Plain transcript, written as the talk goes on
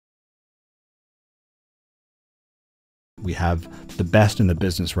We have the best in the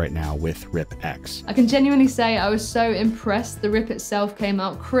business right now with RipX. I can genuinely say I was so impressed. The rip itself came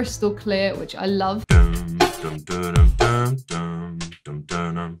out crystal clear, which I love.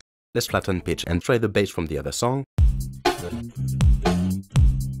 Let's flatten pitch and try the bass from the other song.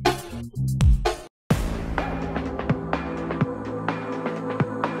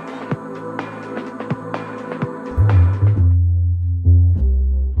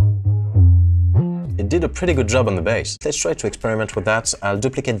 It did a pretty good job on the bass. Let's try to experiment with that. I'll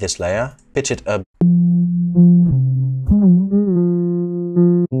duplicate this layer, pitch it up.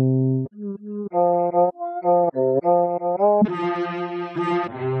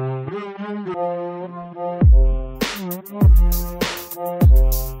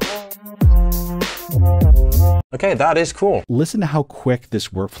 Okay, that is cool. Listen to how quick this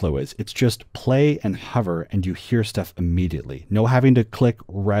workflow is. It's just play and hover and you hear stuff immediately. No having to click,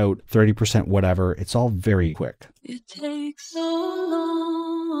 route, 30% whatever. It's all very quick. It takes so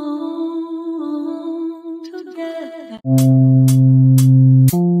long to get.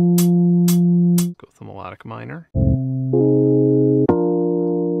 Go with the melodic minor.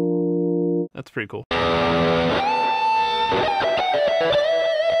 That's pretty cool.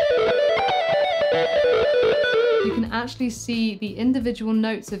 You can actually see the individual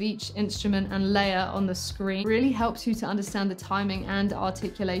notes of each instrument and layer on the screen. It really helps you to understand the timing and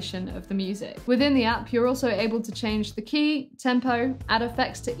articulation of the music. Within the app, you're also able to change the key, tempo, add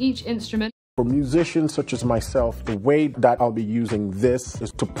effects to each instrument. For musicians such as myself, the way that I'll be using this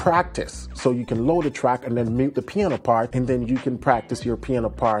is to practice. So you can load a track and then mute the piano part, and then you can practice your piano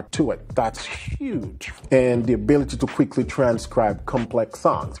part to it. That's huge. And the ability to quickly transcribe complex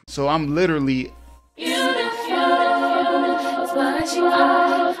songs. So I'm literally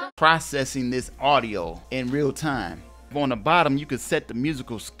processing this audio in real time. On the bottom, you can set the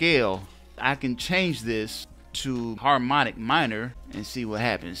musical scale. I can change this to harmonic minor and see what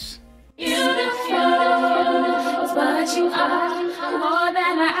happens.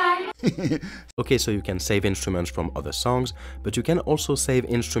 Okay, so you can save instruments from other songs, but you can also save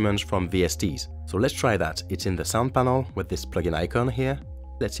instruments from VSTs. So let's try that. It's in the sound panel with this plugin icon here.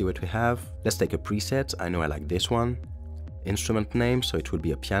 Let's see what we have. Let's take a preset. I know I like this one. Instrument name, so it will be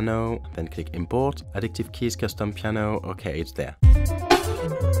a piano. Then click import. Addictive keys, custom piano. Okay, it's there.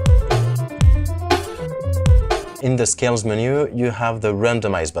 In the scales menu, you have the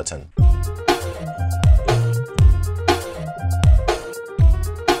randomize button.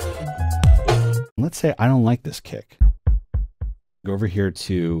 Let's say I don't like this kick. Go over here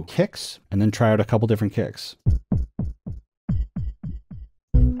to kicks and then try out a couple different kicks.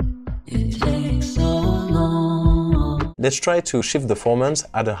 It takes so long. Let's try to shift the formants,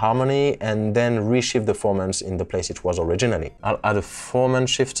 add a harmony, and then reshift the formants in the place it was originally. I'll add a formant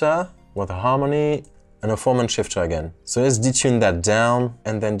shifter with a harmony and a formant shifter again. So let's detune that down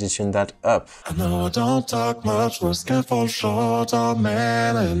and then detune that up. I know I don't talk much, words can fall short of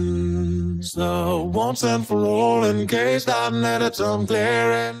melon. So once and for all, in case that net it's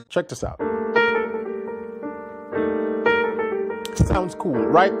unclear. Check this out. Sounds cool,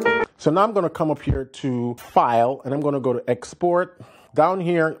 right? So now I'm going to come up here to File, and I'm going to go to Export. Down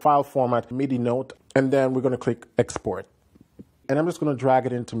here, File Format, MIDI Note, and then we're going to click Export. And I'm just going to drag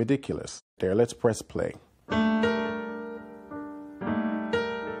it into Ridiculous. There, let's press play.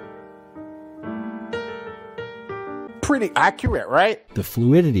 Pretty accurate, right? The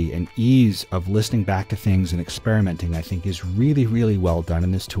fluidity and ease of listening back to things and experimenting, I think, is really, really well done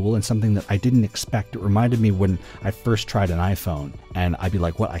in this tool, and something that I didn't expect. It reminded me when I first tried an iPhone, and I'd be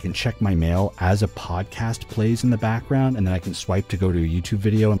like, what, I can check my mail as a podcast plays in the background, and then I can swipe to go to a YouTube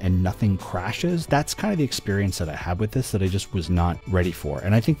video and nothing crashes. That's kind of the experience that I had with this that I just was not ready for.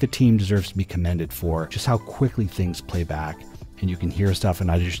 And I think the team deserves to be commended for just how quickly things play back, and you can hear stuff and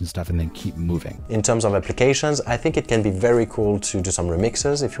audition stuff and then keep moving. In terms of applications, I think it can be very cool to do some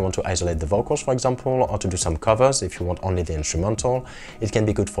remixes if you want to isolate the vocals, for example, or to do some covers if you want only the instrumental. It can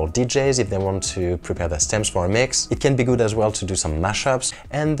be good for DJs if they want to prepare their stems for a mix. It can be good as well to do some mashups,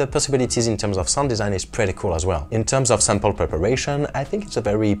 and the possibilities in terms of sound design is pretty cool as well. In terms of sample preparation, I think it's a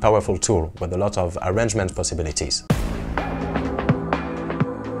very powerful tool with a lot of arrangement possibilities.